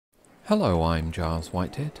Hello, I'm Giles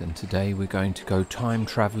Whitehead, and today we're going to go time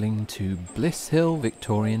travelling to Blists Hill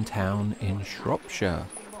Victorian Town in Shropshire.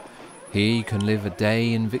 Here you can live a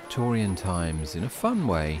day in Victorian times in a fun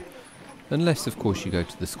way, unless of course you go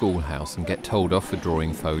to the schoolhouse and get told off for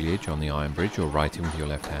drawing foliage on the iron bridge or writing with your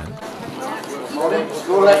left hand.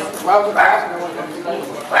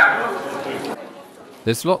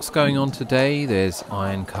 There's lots going on today. There's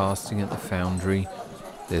iron casting at the foundry,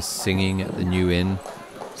 there's singing at the new inn,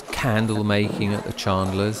 candle making at the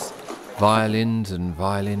chandler's, violins and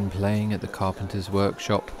violin playing at the carpenter's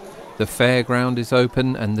workshop. The fairground is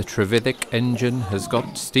open and the Trevithick engine has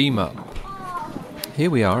got steam up.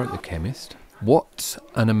 Here we are at the chemist. What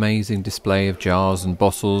an amazing display of jars and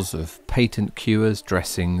bottles of patent cures,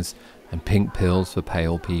 dressings and pink pills for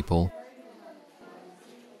pale people.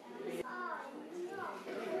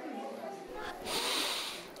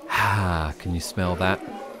 Ah, can you smell that?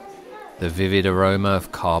 The vivid aroma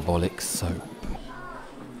of carbolic soap.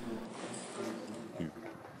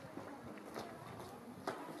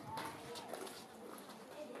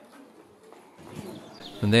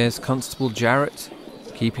 And there's Constable Jarrett,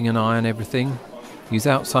 keeping an eye on everything. He's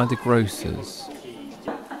outside the grocer's.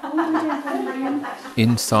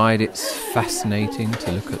 Inside it's fascinating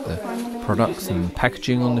to look at the products and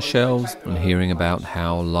packaging on the shelves and hearing about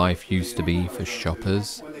how life used to be for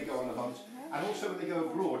shoppers. And also when they go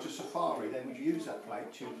abroad to safari, they would use that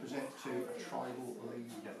plate to present to a tribal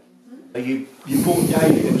leader. You bought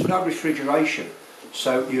daily, there was no refrigeration,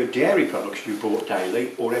 so your dairy products you bought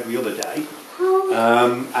daily or every other day,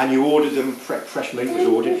 and you ordered them, fresh meat was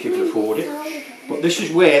ordered if you could afford it. But this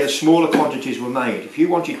is where the smaller quantities were made. If you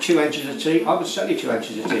wanted 2 ounces of tea, I would sell you 2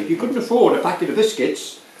 ounces of tea. If you couldn't afford a packet of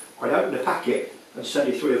biscuits, I'd open a packet and sell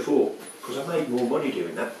you 3 or 4, because I made more money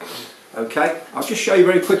doing that. Okay, I'll just show you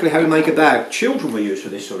very quickly how to make a bag. Children were used for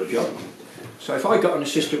this sort of job. So if I got an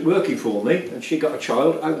assistant working for me and she got a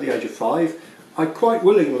child over the age of 5, I'd quite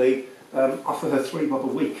willingly offer her £3 a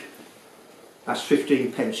week. That's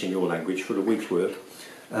 15 pence in your language for a week's work,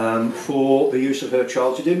 for the use of her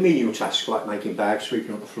child to do menial tasks like making bags,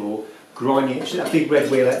 sweeping up the floor, grinding it. See that big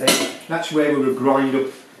red wheel out there? That's where we would grind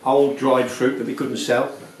up old dried fruit that we couldn't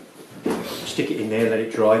sell. Stick it in there, let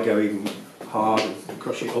it dry, go even hard, and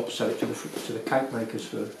crush it up, sell it to the cake makers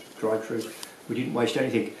for dried fruit. We didn't waste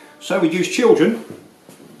anything. So we'd use children,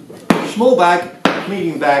 small bag,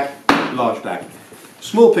 medium bag, large bag.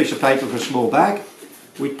 Small piece of paper for a small bag.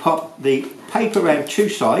 We'd pop the paper around 2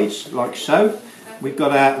 sides, like so. We've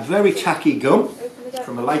got our very tacky gum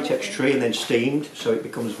from a latex tree and then steamed, so it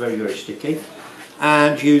becomes very, very sticky.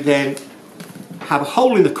 And you then have a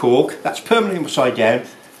hole in the cork, that's permanently upside down.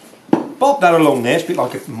 Bob that along there, it's a bit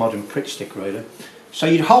like a modern Pritt stick really. So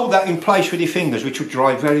you'd hold that in place with your fingers, which would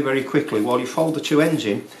dry very, very quickly while you fold the 2 ends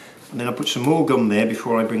in. And then I put some more gum there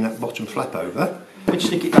before I bring that bottom flap over. We'd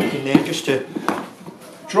stick it back in there just to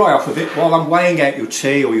dry off a bit while I'm weighing out your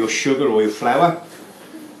tea or your sugar or your flour.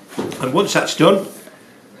 And once that's done,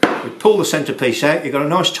 we pull the centrepiece out. You've got a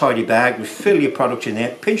nice tidy bag, we fill your product in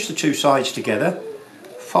there, pinch the 2 sides together,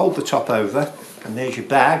 fold the top over, and there's your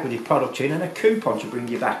bag with your product in and a coupon to bring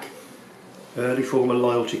you back. Early form of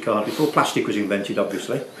loyalty card, before plastic was invented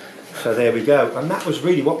obviously. So there we go, and that was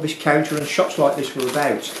really what this counter and shops like this were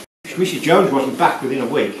about. Mrs Jones wasn't back within a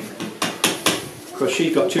week, because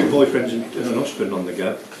she'd got 2 boyfriends and an husband on the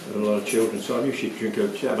go, and a lot of children, so I knew she'd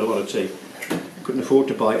have a lot of tea. Couldn't afford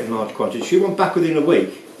to buy it in large quantities. She went back within a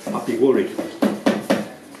week, I'd be worried,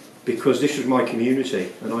 because this was my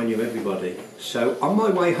community and I knew everybody. So on my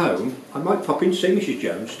way home, I might pop in to see Mrs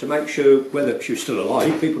Jones to make sure whether she was still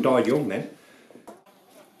alive. People died young then.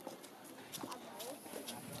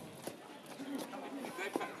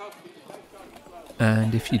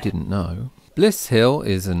 And if you didn't know, Blists Hill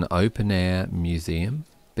is an open-air museum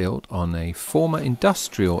built on a former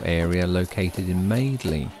industrial area located in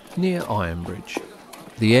Madeley, near Ironbridge.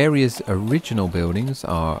 The area's original buildings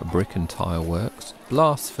are brick and tile works,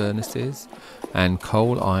 blast furnaces and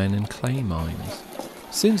coal, iron and clay mines.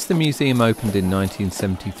 Since the museum opened in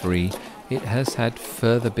 1973, it has had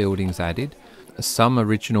further buildings added, some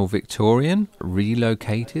original Victorian,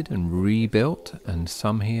 relocated and rebuilt, and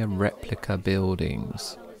some here replica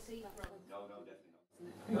buildings.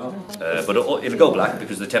 But it'll go black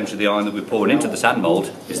because the temperature of the iron that we're pouring into the sand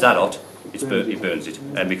mould is that hot, it burns it.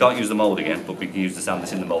 And we can't use the mould again, but we can use the sand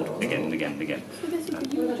that's in the mould again and again and again.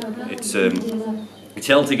 It's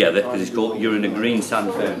held together because it's called, you're in a green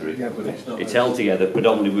sand foundry. It's held together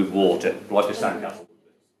predominantly with water, like a sandcastle.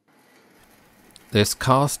 There's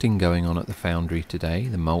casting going on at the foundry today.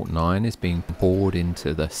 The molten iron is being poured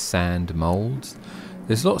into the sand moulds.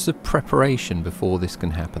 There's lots of preparation before this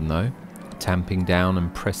can happen though. tamping down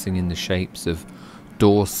and pressing in the shapes of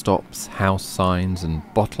door stops, house signs and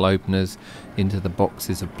bottle openers into the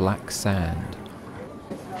boxes of black sand.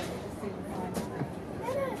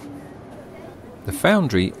 The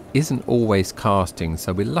foundry isn't always casting,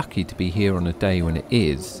 so we're lucky to be here on a day when it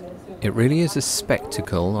is. It really is a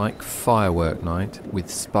spectacle like firework night, with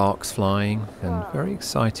sparks flying and very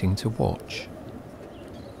exciting to watch.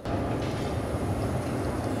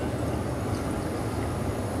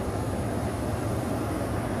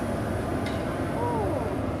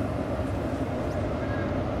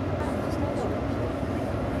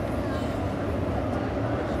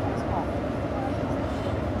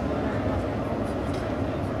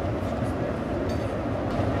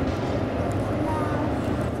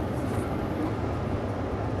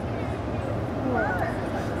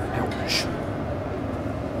 Ouch.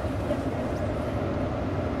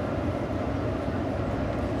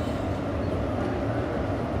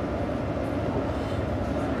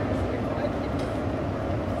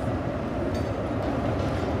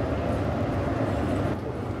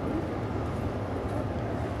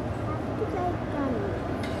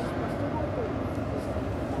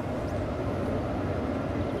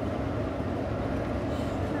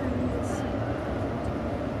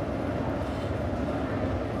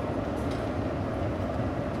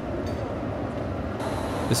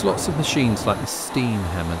 There's lots of machines like the steam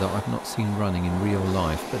hammer that I've not seen running in real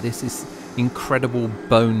life, but this is incredible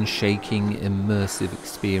bone-shaking, immersive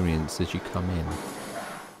experience as you come in.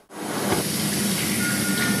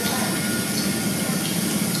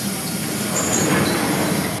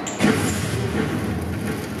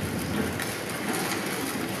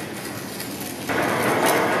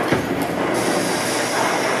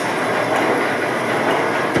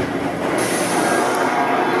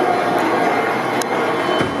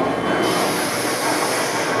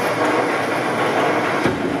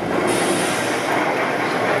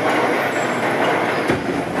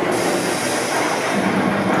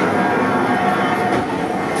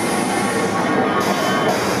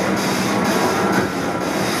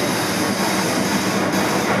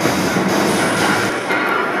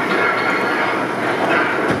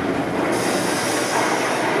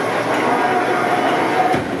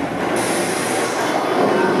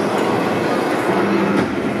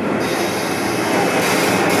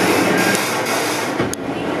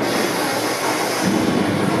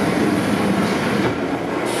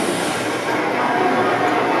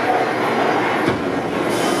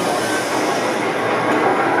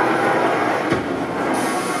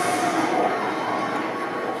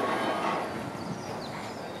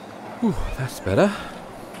 Ooh, that's better.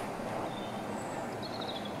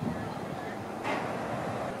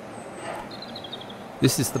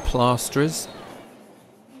 This is the plasterers.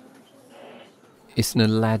 It's an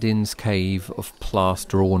Aladdin's cave of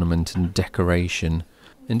plaster ornament and decoration,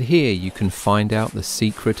 and here you can find out the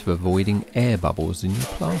secret of avoiding air bubbles in your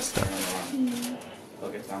plaster. They'll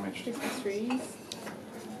get damaged.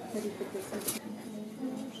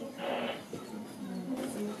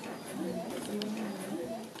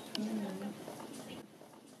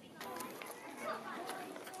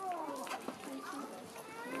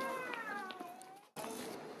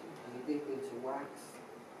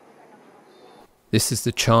 This is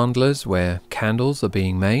the chandlers where candles are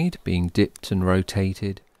being made, being dipped and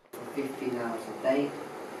rotated. 15 hours a day,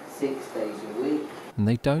 6 days a week. And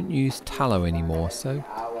they don't use tallow anymore, so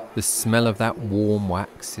the smell of that warm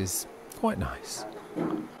wax is quite nice.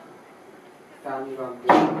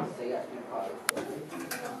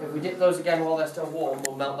 If we dip those again while they're still warm,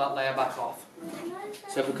 we'll melt that layer back off.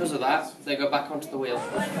 So because of that, they go back onto the wheel.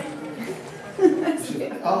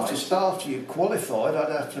 After you qualified,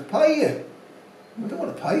 I'd have to pay you. I don't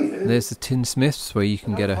want to pay you. There's the tinsmiths where you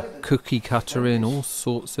can get a cookie cutter in all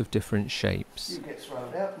sorts of different shapes. You get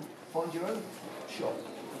thrown out and find your own shop.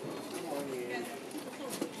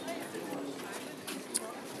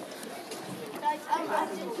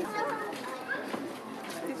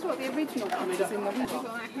 It's what the original comments in the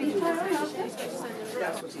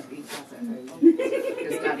That's what his beats has at home.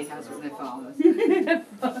 Because Daddy has from their farmers.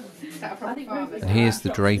 And here's the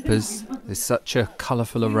drapers. There's such a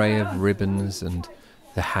colourful array of ribbons and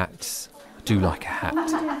the hats. I do like a hat.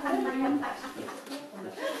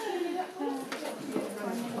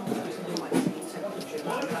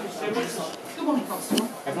 Good morning, Constable.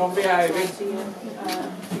 Everyone behaving.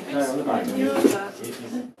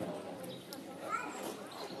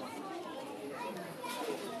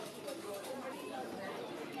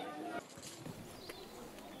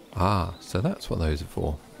 Ah, so that's what those are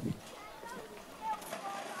for.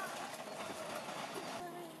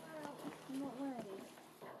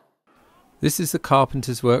 This is the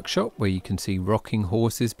carpenter's workshop where you can see rocking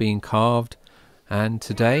horses being carved, and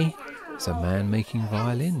today there's a man making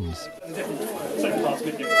violins.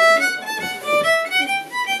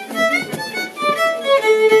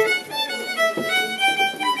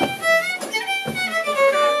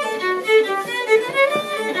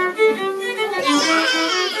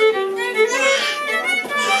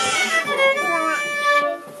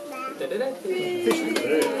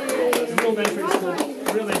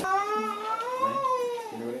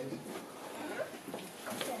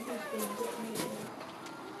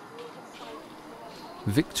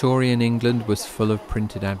 Victorian England was full of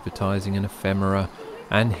printed advertising and ephemera,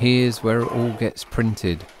 and here's where it all gets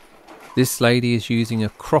printed. This lady is using a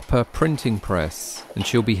cropper printing press, and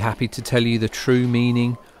she'll be happy to tell you the true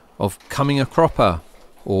meaning of coming a cropper,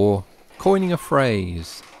 or coining a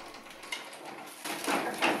phrase.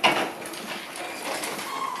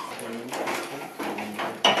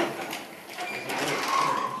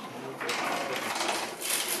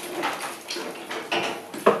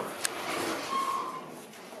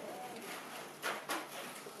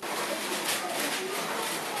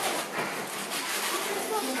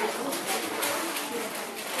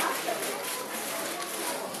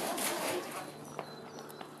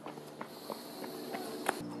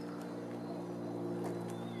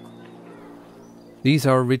 These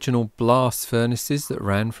are original blast furnaces that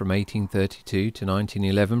ran from 1832 to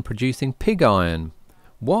 1911, producing pig iron.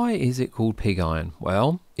 Why is it called pig iron?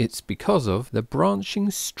 Well, it's because of the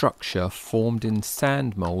branching structure formed in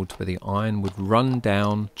sand moulds where the iron would run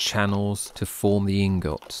down channels to form the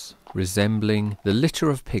ingots, resembling the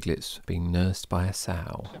litter of piglets being nursed by a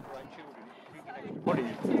sow.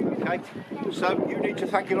 Okay, so you need to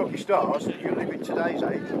thank your lucky stars that you live in today's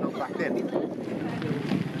age and not back then.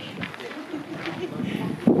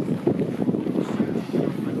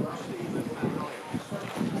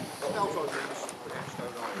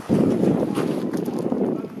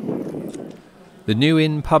 The New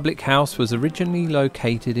Inn public house was originally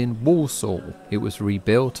located in Walsall. It was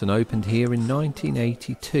rebuilt and opened here in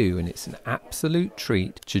 1982, and it's an absolute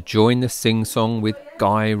treat to join the sing-song with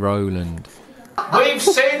Guy Rowland. We've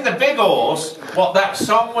seen the big horse, what that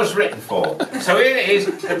song was written for. So here it is,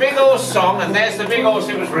 the big horse song, and there's the big horse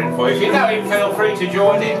it was written for. If you know him, feel free to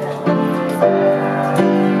join in.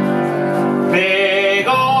 Big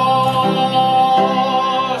horse,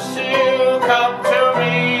 you come to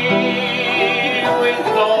me with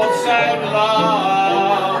thoughts and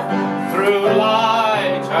love, through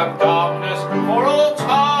light and darkness, for all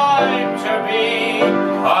time to be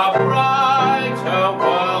a brighter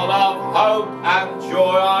world of hope and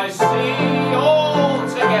joy I see all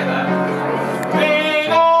together. Big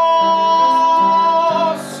horse,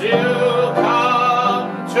 you come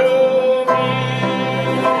to me.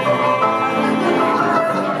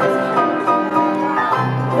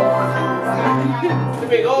 The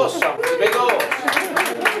big horse song, the big horse.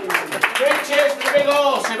 Three cheers for the big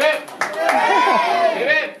horse, hip hip. Hip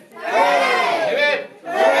hip. Hip hip.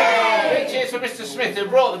 Three cheers for Mr. Smith who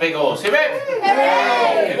brought the big horse, hip hip.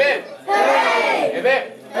 Hip hip. Hip hip.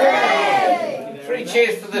 3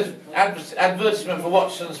 cheers for the advertisement for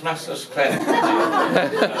Watson's Master's Clinic.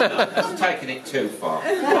 That's taking it too far.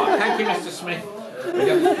 Right, thank you, Mr. Smith. We're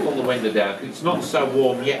going to pull the window down. It's not so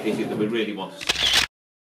warm yet, is it, that we really want to...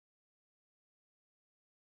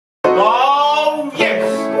 Oh, yes!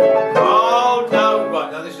 Oh, no.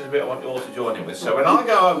 Right, now this is a bit I want you all to join in with. So when I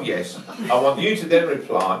go, oh, yes, I want you to then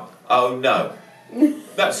reply, oh, no.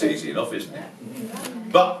 That's easy enough, isn't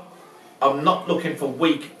it? But I'm not looking for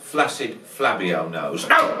weak, flaccid, flabby oh no's.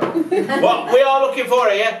 No! What we are looking for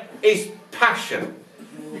here is passion.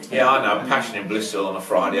 Yeah, I know, passion in Blists Hill on a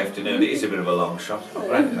Friday afternoon. It is a bit of a long shot.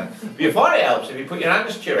 But you find it helps if you put your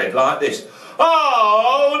hands to your head like this.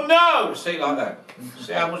 Oh no! See, like that.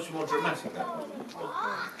 See how much more dramatic that was.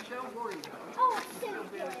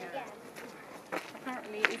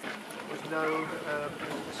 Apparently it isn't. There's no...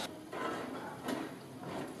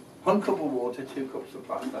 1 cup of water, 2 cups of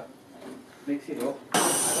pasta. Mix it up.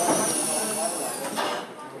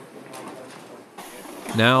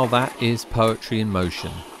 Now that is poetry in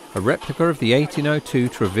motion, a replica of the 1802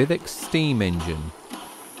 Trevithick steam engine.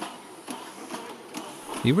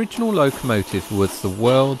 The original locomotive was the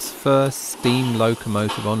world's first steam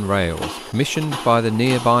locomotive on rails, commissioned by the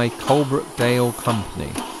nearby Coalbrookdale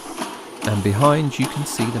Company. And behind you can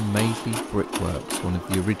see the Maisley brickworks, one of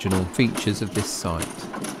the original features of this site.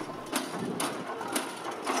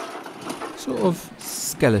 Sort of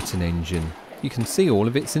skeleton engine. You can see all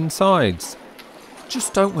of its insides.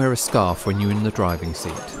 Just don't wear a scarf when you're in the driving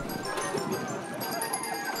seat.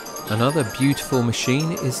 Another beautiful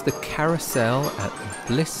machine is the carousel at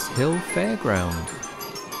the Blists Hill Fairground.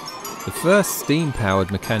 The first steam-powered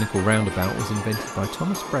mechanical roundabout was invented by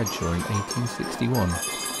Thomas Bradshaw in 1861.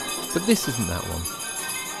 But this isn't that one.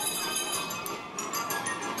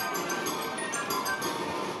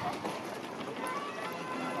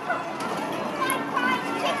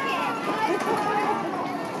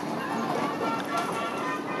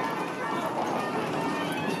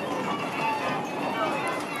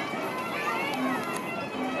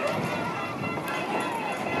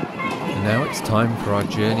 And now it's time for our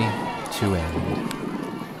journey to end.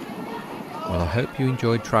 Well, I hope you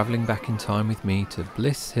enjoyed travelling back in time with me to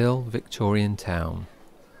Blists Hill Victorian Town.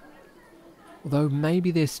 Although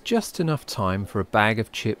maybe there's just enough time for a bag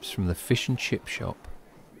of chips from the fish and chip shop.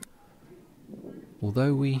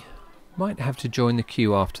 Although we might have to join the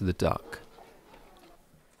queue after the duck.